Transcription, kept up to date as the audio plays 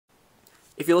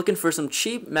If you're looking for some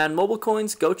cheap Madden mobile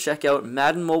coins, go check out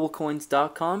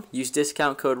MaddenMobileCoins.com. Use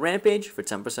discount code Rampage for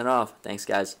 10% off. Thanks,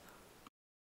 guys.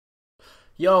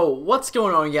 Yo, what's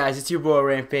going on, guys? It's your boy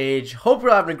Rampage. Hope you're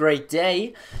having a great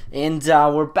day, and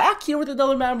we're back here with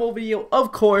another Madden Mobile video.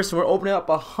 Of course, we're opening up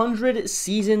 100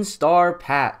 season star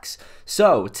packs.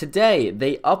 So today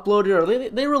they uploaded, or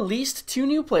they released 2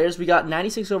 new players. We got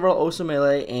 96 overall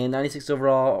OSEMELE and 96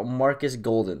 overall Marcus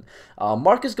Golden.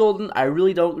 Marcus Golden, I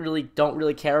really don't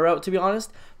really care about, to be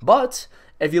honest. But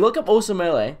if you look up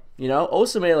OSEMELE, you know,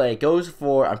 OSEMELE goes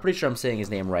for, I'm pretty sure I'm saying his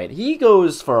name right, he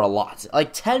goes for a lot.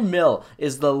 Like 10 mil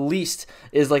is the least,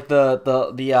 is like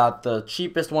the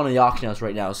cheapest one in the auction house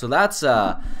right now. So that's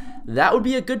that would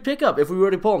be a good pickup if we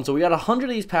were to pull him. So we got 100 of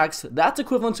these packs. That's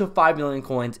equivalent to 5 million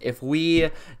coins. If we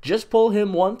just pull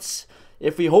him once,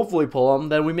 if we hopefully pull him,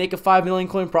 then we make a 5 million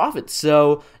coin profit.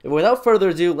 So without further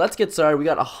ado, let's get started. We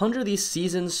got 100 of these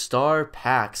season star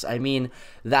packs. I mean,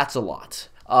 that's a lot.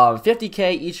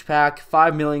 50k each pack,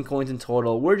 5 million coins in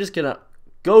total. We're just gonna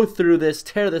go through this,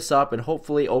 tear this up, and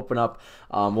hopefully open up.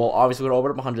 Well, obviously we're gonna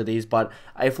open up 100 of these, but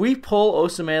if we pull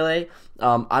OSEMELE,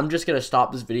 I'm just gonna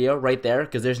stop this video right there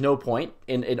because there's no point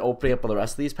in opening up all the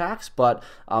rest of these packs. But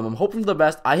I'm hoping for the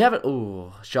best. I haven't.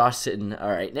 Ooh, Josh Sitton. All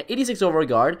right, 86 overall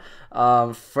guard.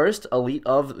 First elite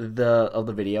of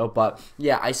the video, but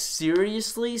yeah, I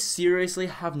seriously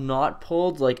have not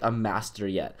pulled like a master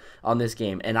yet on this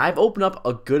game, and I've opened up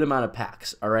a good amount of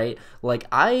packs. All right, like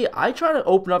I try to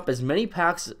open up as many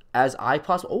packs as I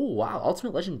possibly. Oh wow,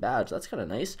 Ultimate Legend badge. That's kind of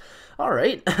nice. All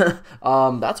right,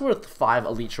 that's worth 5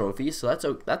 elite trophies, so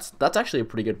that's actually a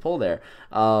pretty good pull there.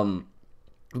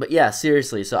 But yeah,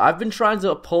 seriously. So I've been trying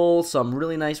to pull some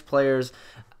really nice players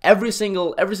every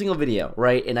single video,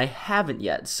 right? And I haven't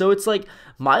yet. So it's like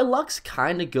my luck's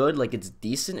kind of good, like it's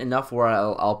decent enough where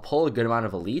I'll pull a good amount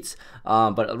of elites.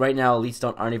 But right now elites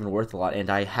aren't even worth a lot,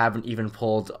 and I haven't even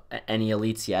pulled any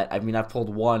elites yet. I mean, I've pulled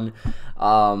one,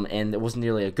 and it wasn't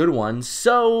nearly a good one.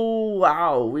 So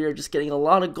wow, we are just getting a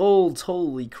lot of golds.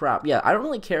 Holy crap! Yeah, I don't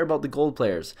really care about the gold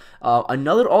players.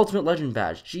 Another Ultimate Legend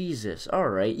badge. Jesus. All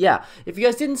right. Yeah. If you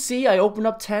guys didn't see, I opened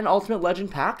up 10 Ultimate Legend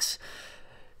packs.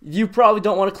 You probably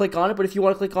don't want to click on it, but if you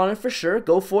want to click on it, for sure,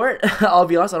 go for it. I'll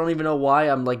be honest, I don't even know why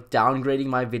I'm like downgrading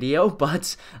my video,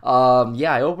 but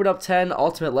yeah, I opened up 10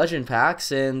 Ultimate Legend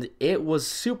packs, and it was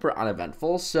super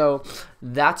uneventful, so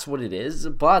that's what it is.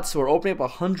 But so we're opening up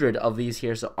 100 of these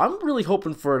here, so I'm really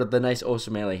hoping for the nice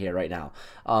OSEMELE here right now.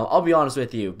 I'll be honest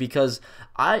with you, because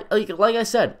like I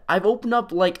said, I've opened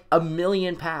up like 1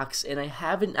 million packs, and I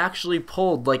haven't actually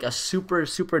pulled like a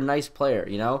super nice player,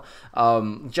 you know?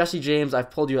 Jesse James, I've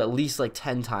pulled you at least like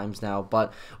 10 times now,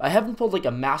 but I haven't pulled like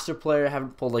a master player. I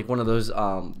haven't pulled like one of those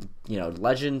you know,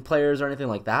 legend players or anything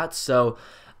like that. So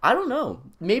I don't know.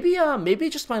 Maybe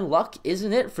just my luck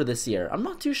isn't it for this year. I'm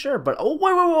not too sure. But oh,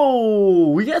 whoa,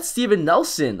 we got Steven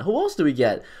Nelson. Who else do we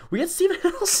get? We get Steven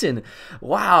Nelson.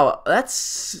 Wow,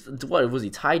 that's what was he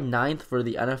tied 9th for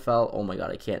the NFL? Oh my god,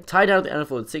 I can't. Tied down with the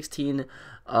NFL with 16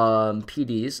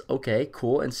 PDs. Okay,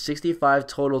 cool, and 65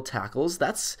 total tackles.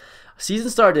 That's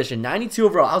Season Star Edition, 92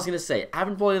 overall. I was going to say, I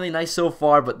haven't pulled anything nice so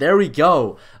far, but there we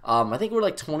go. I think we're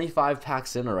like 25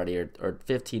 packs in already, or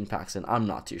 15 packs in. I'm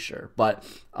not too sure. But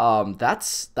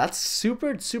that's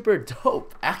super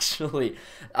dope, actually.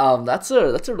 That's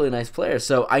a really nice player.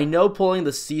 So I know pulling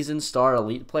the Season Star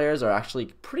Elite players are actually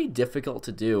pretty difficult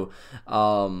to do.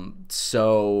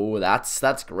 So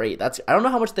that's great. I don't know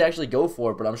how much they actually go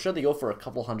for, but I'm sure they go for a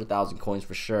couple 100,000 coins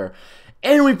for sure.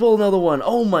 And we pull another one.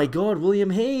 Oh my god, William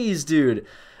Hayes, dude.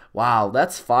 Wow,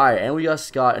 that's fire. And we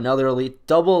just got another elite,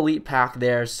 double elite pack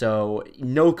there, so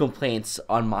no complaints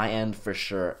on my end for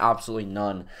sure. Absolutely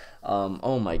none.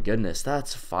 Oh my goodness,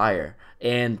 that's fire.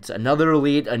 And another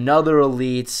elite,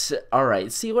 All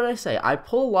right, see what I say? I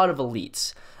pull a lot of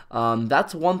elites.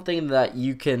 That's one thing that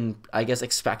you can, I guess,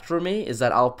 expect from me, is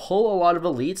that I'll pull a lot of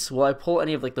elites. Will I pull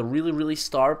any of like the really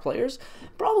star players?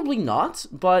 Probably not,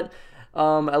 but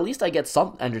at least I get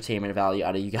some entertainment value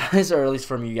out of you guys, or at least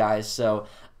from you guys. So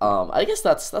I guess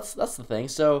that's the thing.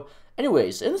 So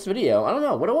anyways, in this video, I don't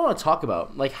know what I want to talk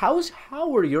about. Like how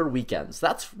were your weekends?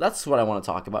 That's what I want to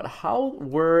talk about. How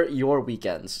were your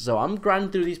weekends? So I'm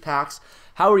grinding through these packs.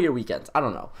 How were your weekends? I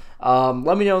don't know.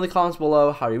 Let me know in the comments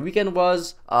below how your weekend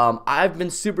was. I've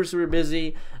been super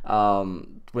busy.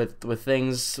 With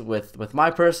things with my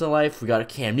personal life. We got a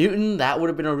Cam Newton. That would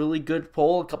have been a really good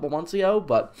poll a couple months ago,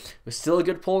 but it's still a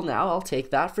good poll now. I'll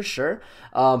take that for sure.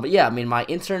 But yeah, I mean, my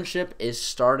internship is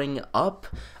starting up.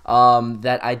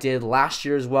 That I did last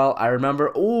year as well. I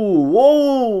remember. Oh,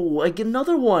 whoa! Like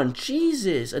another one.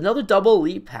 Jesus, another double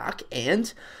elite pack,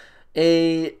 and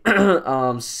a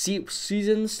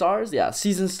season stars, yeah,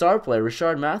 season star player,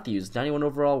 Rashard Matthews, 91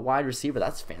 overall wide receiver.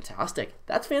 That's fantastic.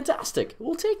 That's fantastic.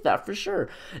 We'll take that for sure.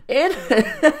 And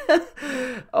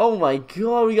oh my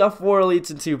god, we got 4 elites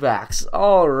and 2 packs.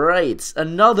 All right,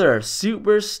 another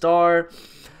superstar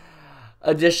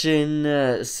edition,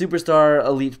 superstar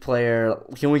elite player.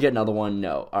 Can we get another one?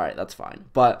 No. All right, that's fine.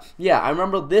 But yeah, I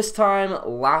remember this time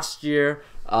last year.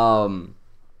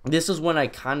 This is when I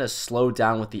kind of slowed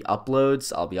down with the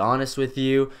uploads. I'll be honest with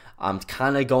you. I'm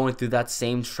kind of going through that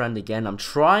same trend again. I'm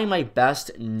trying my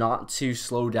best not to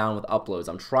slow down with uploads.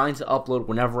 I'm trying to upload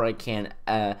whenever I can,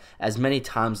 as many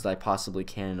times as I possibly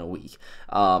can in a week.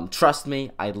 Trust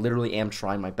me, I literally am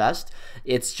trying my best.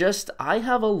 It's just I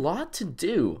have a lot to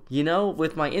do. You know,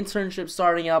 with my internship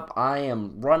starting up, I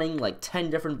am running like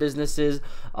 10 different businesses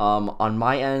on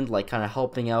my end, like kind of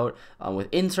helping out with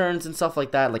interns and stuff like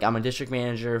that. Like I'm a district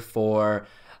manager for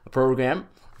a program,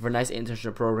 for a nice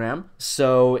internship program.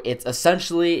 So it's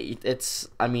essentially,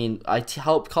 I mean, I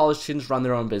help college students run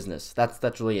their own business.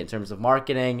 That's really in terms of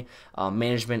marketing,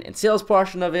 management, and sales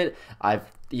portion of it.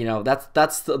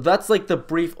 That's like the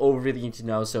brief overview that you need to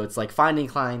know. So it's like finding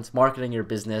clients, marketing your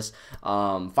business,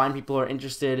 find people who are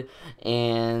interested,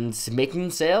 and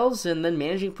making sales, and then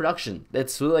managing production.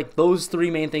 It's really like those 3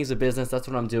 main things of business. That's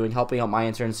what I'm doing, helping out my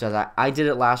interns. So I did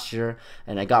it last year,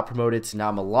 and I got promoted, so now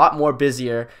I'm a lot more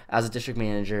busier as a district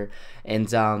manager. And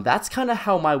that's kind of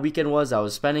how my weekend was.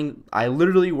 I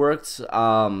literally worked,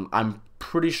 I'm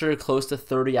pretty sure close to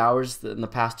 30 hours in the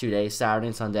past 2 days, Saturday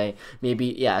and Sunday. Maybe,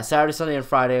 yeah, Saturday, Sunday, and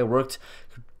Friday. I worked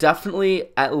definitely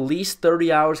at least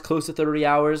 30 hours, close to 30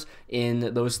 hours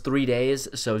in those 3 days.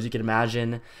 So as you can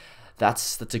imagine,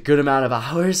 that's a good amount of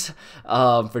hours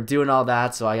for doing all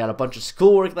that. So I got a bunch of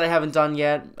schoolwork that I haven't done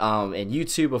yet. And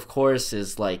YouTube, of course,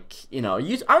 is like, you know,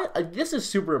 this is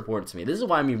super important to me. This is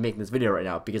why I'm even making this video right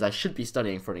now, because I should be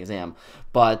studying for an exam.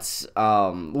 But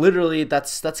literally,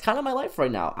 that's kind of my life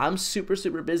right now. I'm super,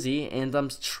 super busy, and I'm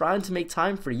trying to make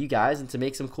time for you guys and to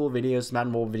make some cool videos,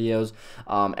 Madden Mobile videos.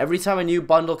 Every time a new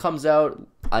bundle comes out,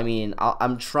 I mean,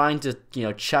 I'm trying to, you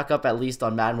know, check up at least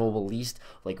on Madden Mobile at least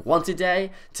like once a day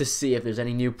to see if there's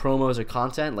any new promos or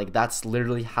content. Like that's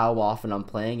literally how often I'm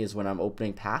playing, is when I'm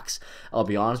opening packs. I'll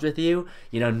be honest with you.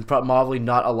 You know, probably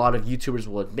not a lot of YouTubers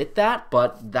will admit that,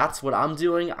 but that's what I'm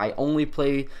doing. I only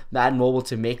play Madden Mobile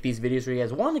to make these videos for you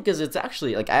guys. One, because it's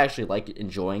actually like I actually like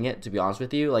enjoying it, to be honest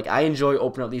with you. Like I enjoy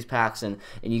opening up these packs and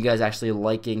you guys actually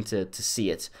liking to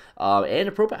see it. And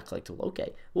a pro pack like to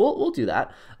okay. We'll do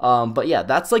that. But yeah,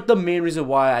 that's like the main reason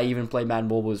why I even play Madden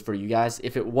Mobile, is for you guys.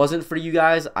 If it wasn't for you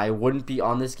guys, I wouldn't be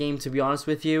on this game, to be honest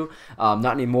with you.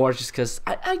 Not anymore, just because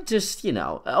I just, you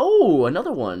know. Oh,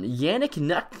 another one. Yannick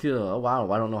Neck. Oh,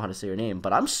 wow, I don't know how to say your name,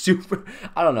 but I'm super,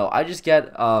 I don't know. I just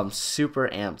get super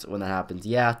amped when that happens.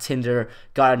 Yeah, Tinder,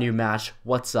 got a new match.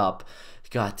 What's up?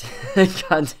 God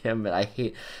damn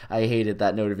it. I hated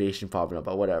that notification popping up,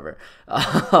 but whatever.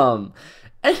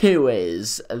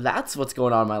 Anyways, that's what's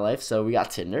going on in my life. So we got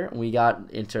Tinder, we got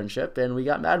internship, and we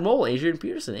got Madden Mobile. Adrian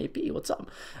Peterson, AP, what's up?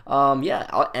 Yeah,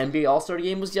 NBA All-Star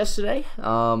Game was yesterday.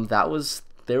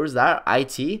 There was that.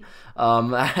 IT.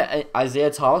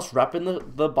 Isaiah Thomas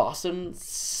repping the Boston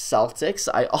Celtics.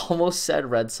 I almost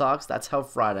said Red Sox. That's how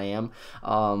fried I am.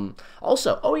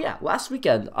 Also, oh yeah, last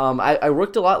weekend, I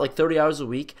worked a lot, like 30 hours a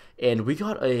week, and we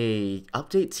got a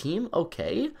update team.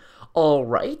 Okay. All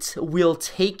right, we'll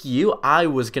take you. I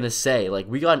was gonna say, like,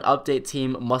 we got an update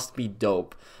team, must be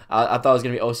dope. I thought it was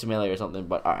gonna be OSEMELE or something,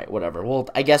 but all right, whatever. Well,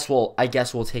 I guess we'll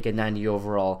take a 90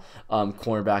 overall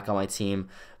cornerback on my team.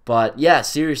 But yeah,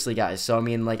 seriously, guys. So I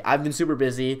mean, like, I've been super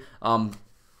busy.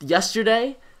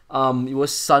 Yesterday, it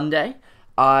was Sunday.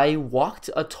 I walked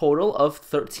a total of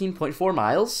 13.4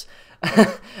 miles.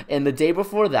 And the day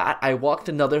before that, I walked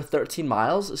another 13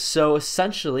 miles. So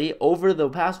essentially, over the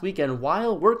past weekend,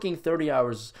 while working 30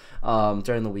 hours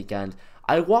during the weekend,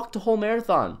 I walked a whole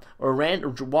marathon, or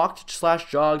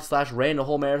walked/jogged/ran a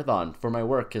whole marathon for my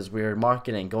work, because we were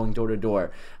marketing, going door to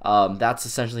door. That's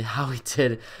essentially how we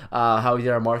did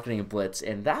our marketing blitz,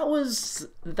 and that was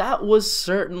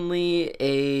certainly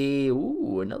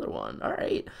another one. All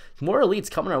right, more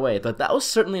elites coming our way, but that was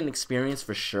certainly an experience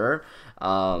for sure.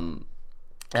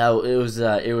 It was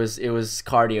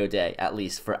cardio day, at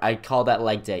least. I call that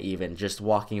leg day, even just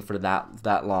walking for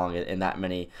that long and that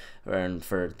many, and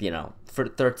for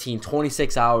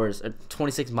 26 hours,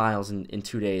 26 miles in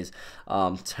 2 days.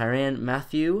 Tyrann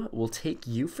Matthew will take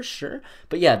you for sure.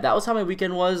 But yeah, that was how my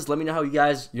weekend was. Let me know how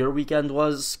your weekend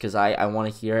was, because I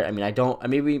want to hear it. I mean,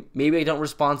 maybe I don't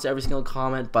respond to every single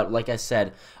comment, but like I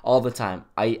said all the time,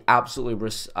 I absolutely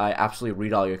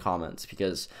read all your comments,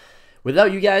 because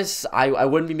without you guys, I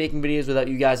wouldn't be making videos. Without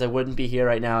you guys, I wouldn't be here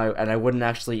right now, and I wouldn't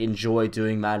actually enjoy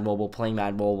doing Madden Mobile, playing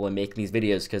Madden Mobile, and making these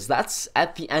videos, because that's,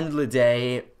 at the end of the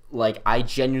day, like, I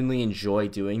genuinely enjoy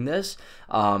doing this.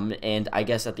 And I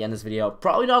guess at the end of this video,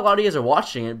 probably not a lot of you guys are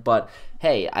watching it, but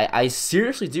hey, I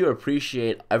seriously do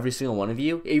appreciate every single one of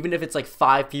you. Even if it's like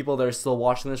 5 people that are still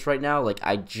watching this right now, like,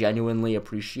 I genuinely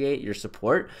appreciate your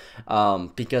support,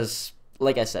 because,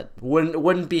 like I said,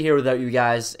 wouldn't be here without you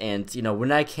guys. And, you know,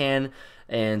 when I can,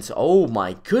 and oh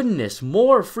my goodness,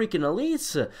 more freaking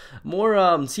elites,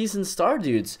 more season star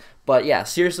dudes. But yeah,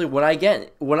 seriously, when I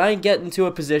get into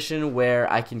a position where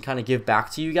I can kind of give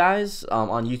back to you guys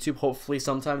on YouTube, hopefully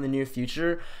sometime in the near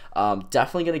future,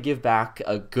 definitely gonna give back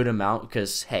a good amount,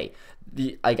 because hey,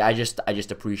 I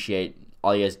just appreciate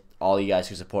all you guys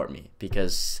who support me,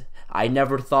 because I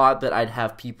never thought that I'd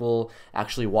have people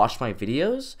actually watch my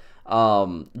videos.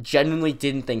 Genuinely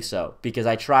didn't think so, because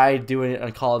I tried doing it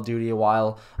on Call of Duty a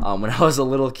while when I was a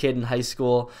little kid in high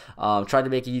school. Tried to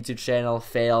make a YouTube channel,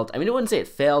 failed. I mean, I wouldn't say it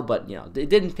failed, but you know, it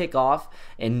didn't pick off,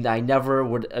 and I never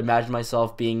would imagine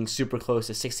myself being super close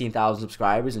to 16,000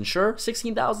 subscribers. And sure,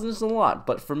 16,000 isn't a lot,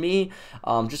 but for me,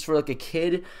 just for like a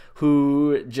kid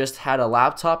who just had a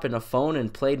laptop and a phone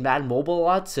and played Madden Mobile a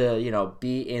lot, to, you know,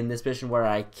 be in this position where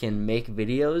I can make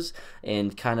videos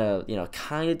and kind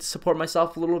of support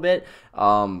myself a little bit,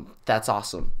 that's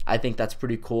awesome. I think that's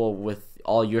pretty cool with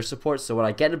all your support. So when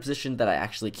I get in a position that I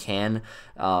actually can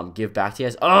give back to you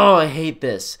guys, oh, I hate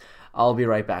this. I'll be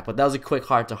right back. But that was a quick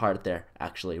heart-to-heart there,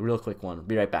 actually. Real quick one.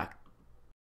 Be right back.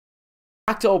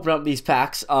 Back to open up these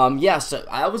packs. Yeah, so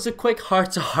that was a quick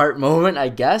heart-to-heart moment, I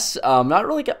guess. Not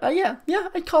really, yeah,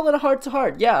 I'd call it a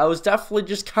heart-to-heart. Yeah, I was definitely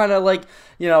just kind of like,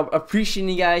 you know, appreciating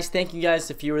you guys. Thank you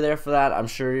guys if you were there for that. I'm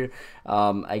sure,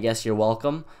 I guess you're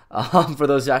welcome. For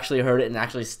those who actually heard it and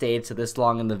actually stayed to this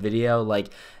long in the video, like,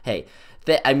 hey,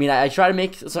 I mean, I try to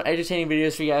make some entertaining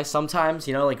videos for you guys sometimes.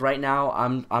 You know, like right now,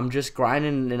 I'm just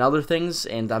grinding and other things,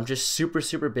 and I'm just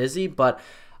super busy, but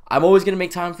I'm always going to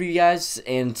make time for you guys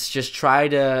and just try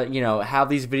to, you know, have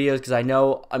these videos, because I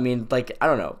know, I mean, like, I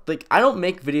don't know, like, I don't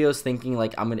make videos thinking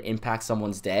like I'm going to impact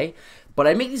someone's day, but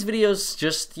I make these videos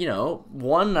just, you know,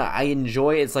 one, I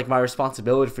enjoy it. It's like my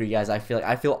responsibility for you guys. I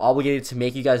feel obligated to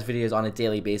make you guys videos on a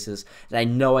daily basis, and I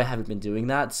know I haven't been doing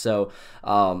that. So,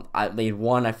 I made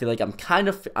one. I feel like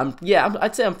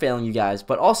I'd say I'm failing you guys,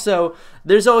 but also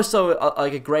there's also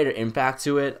like a greater impact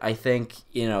to it. I think,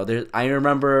 you know, I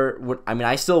remember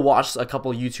I still watch a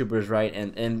couple YouTubers, right,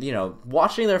 and you know,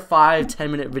 watching their 5-10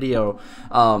 minute video,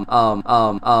 and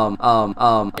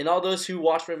all those who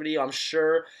watch my video, I'm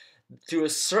sure, to a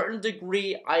certain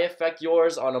degree, I affect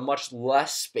yours on a much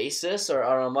less basis, or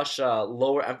on a much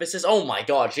lower emphasis. Oh my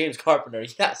God, James Carpenter,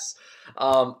 yes.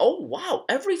 Oh wow,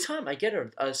 every time I get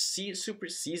a super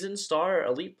season star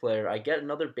elite player, I get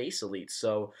another base elite.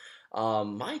 So,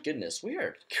 my goodness, we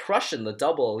are crushing the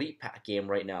double elite pack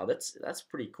game right now. That's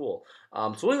pretty cool.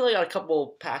 So we only got a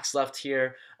couple packs left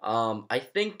here. I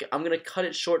think I'm gonna cut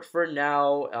it short for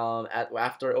now.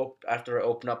 After I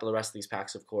open up the rest of these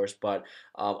packs, of course. But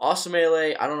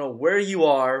OSEMELE, I don't know where you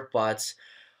are, but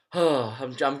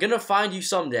I'm gonna find you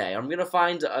someday. I'm gonna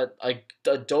find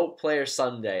a dope player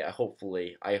someday. I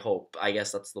hope. I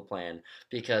guess that's the plan,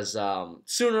 because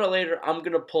sooner or later I'm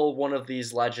gonna pull one of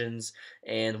these legends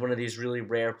and one of these really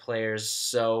rare players.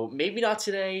 So maybe not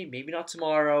today, maybe not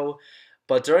tomorrow,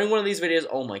 but during one of these videos,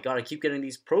 oh my God, I keep getting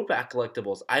these Pro Pack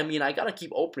collectibles. I mean, I gotta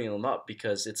keep opening them up,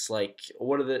 because it's like,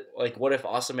 what if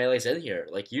OSEMELE's in here?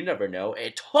 Like, you never know.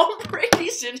 Hey, Tom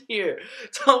Brady's in here.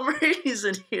 Tom Brady's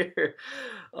in here.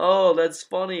 Oh, that's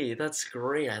funny. That's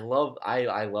great. I love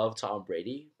Tom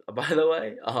Brady. By the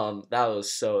way, that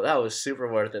was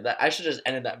super worth it. I should just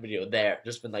ended that video there.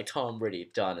 Just been like, Tom Brady,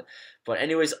 done. But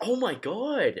anyways, oh my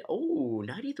God. Oh,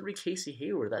 93 Casey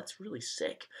Hayward. That's really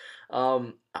sick.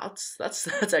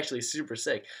 That's actually super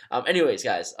sick. Anyways,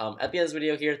 guys, at the end of this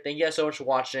video here, thank you guys so much for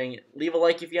watching. Leave a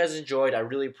like if you guys enjoyed. I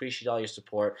really appreciate all your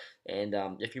support. And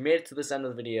if you made it to this end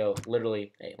of the video,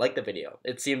 literally, hey, like the video.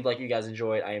 It seemed like you guys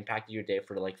enjoyed. I impacted your day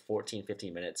for like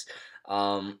 14-15 minutes.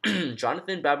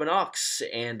 Jonathan Babinox,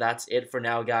 and that's it for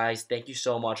now, guys. Thank you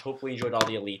so much. Hopefully you enjoyed all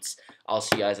the elites. I'll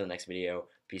see you guys in the next video.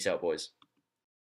 Peace out, boys.